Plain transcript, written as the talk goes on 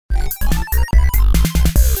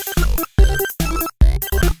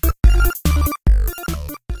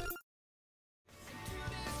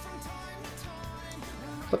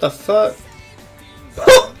What the fuck?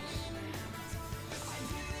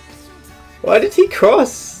 Why did he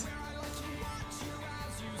cross?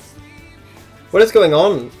 What is going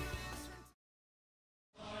on?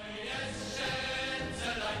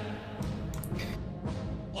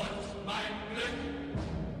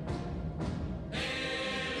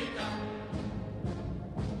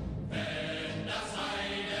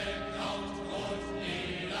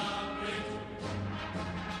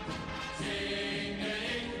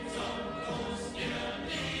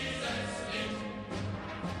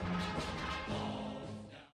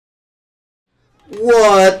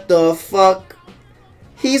 What the fuck?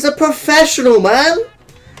 He's a professional, man!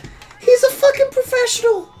 He's a fucking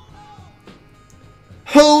professional!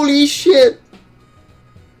 Holy shit!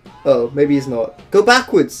 Oh, maybe he's not. Go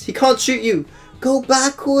backwards! He can't shoot you! Go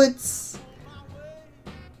backwards!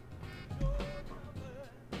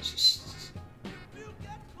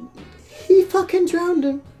 He fucking drowned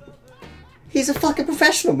him. He's a fucking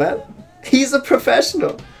professional, man. He's a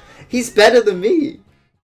professional. He's better than me.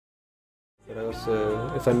 But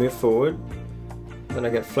also, if I move forward, then I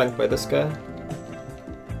get flanked by this guy.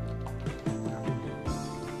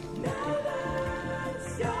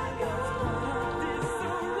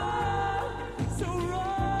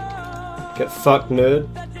 Get fucked, nerd.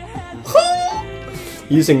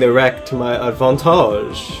 Using the wreck to my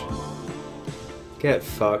advantage. Get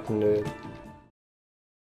fucked, nerd.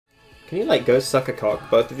 Can you like go suck a cock,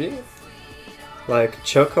 both of you? Like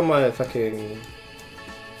choke on my fucking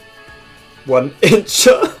 1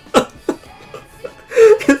 incher.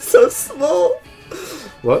 It's so small.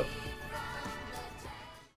 What?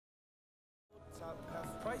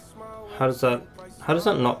 How does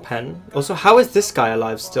that not pen? Also, how is this guy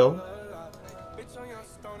alive still?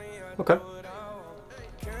 Okay.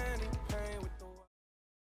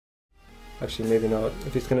 Actually, maybe not,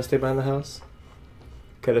 if he's gonna stay behind the house.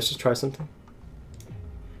 Okay, let's just try something.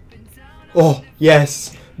 Oh,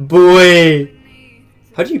 yes! Boy!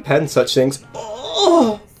 How do you pen such things?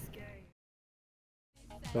 Oh!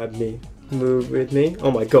 Grab me. Move with me.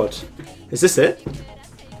 Oh my god. Is this it?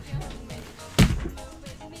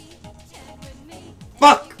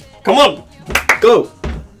 Fuck! Come on! Go!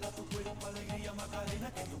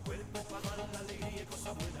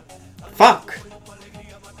 Fuck!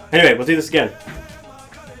 Anyway, we'll do this again.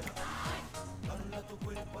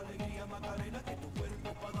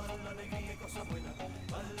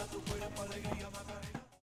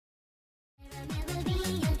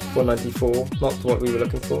 $194, not what we were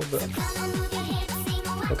looking for, but...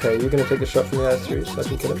 Okay, you're gonna take a shot from the IS-3 so I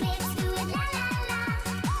can kill him.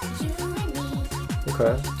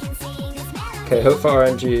 Okay. Okay, hope for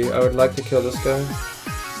RNG. I would like to kill this guy.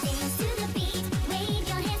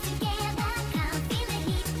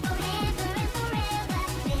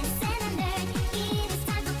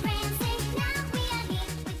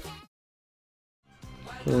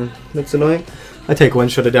 That's annoying. I take 1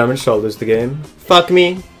 shot of damage, so I'll lose the game. Fuck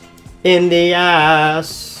me in the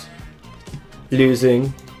ass.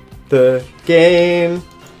 Losing the game.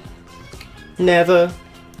 Never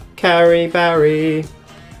CarryBarry.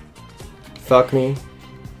 Fuck me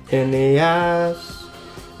in the ass.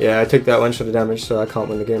 Yeah, I took that 1 shot of damage, so I can't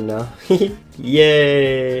win the game now.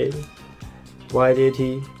 Yay! Why did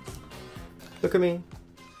he? Look at me.